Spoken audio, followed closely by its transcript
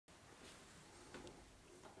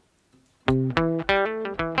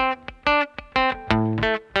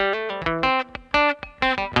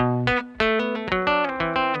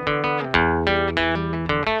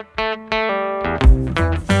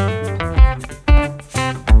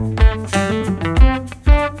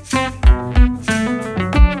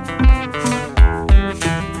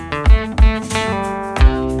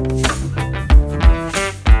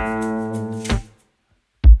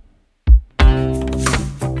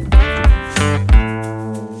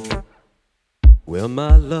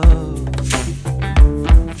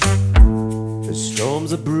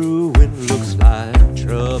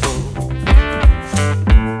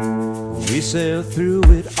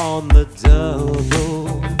on the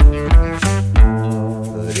double,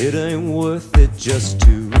 but it ain't worth it just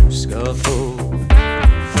to scuffle.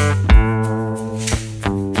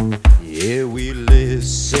 Yeah, we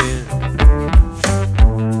listen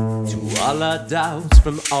to all our doubts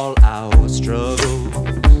from all our struggles.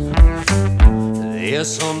 They're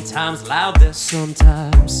sometimes loud, they're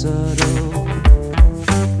sometimes subtle.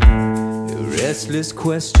 Restless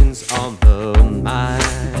questions on the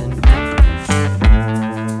mind.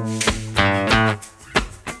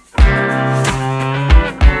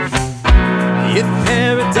 If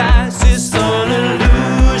paradise is an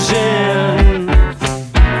illusion,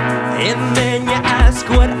 and then you ask,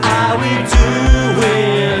 what are we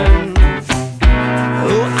doing?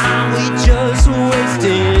 Oh, are we just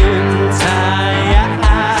wasting time?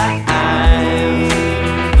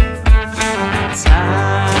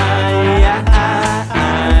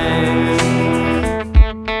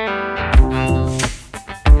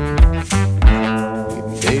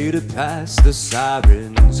 Past the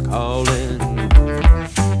sirens calling,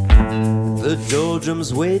 the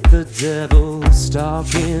doldrums wait, the devil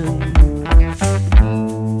stalking.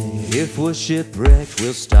 If we're shipwrecked,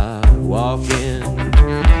 we'll start walking.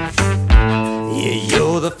 Yeah,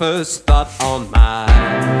 you're the first thought on my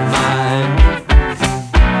mind.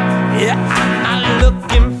 Yeah, I'm not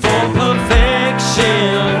looking for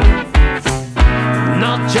perfection,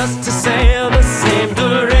 not just to sail the same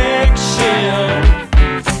direction.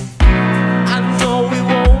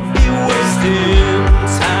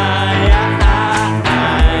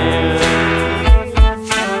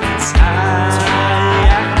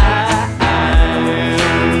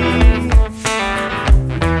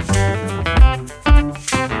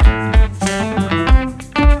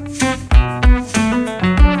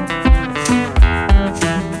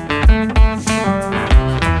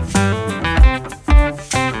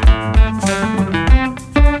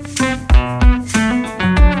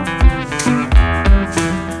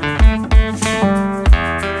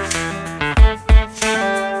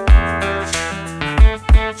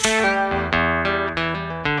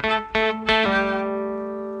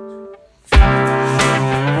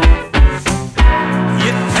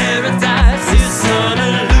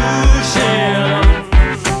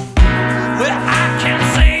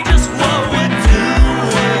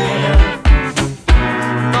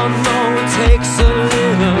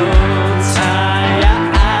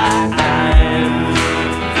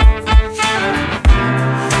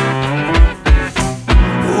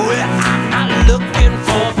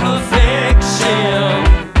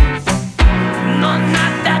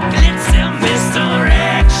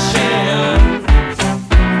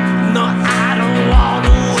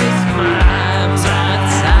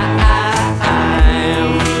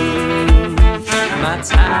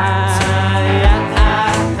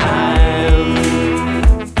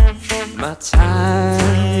 My time.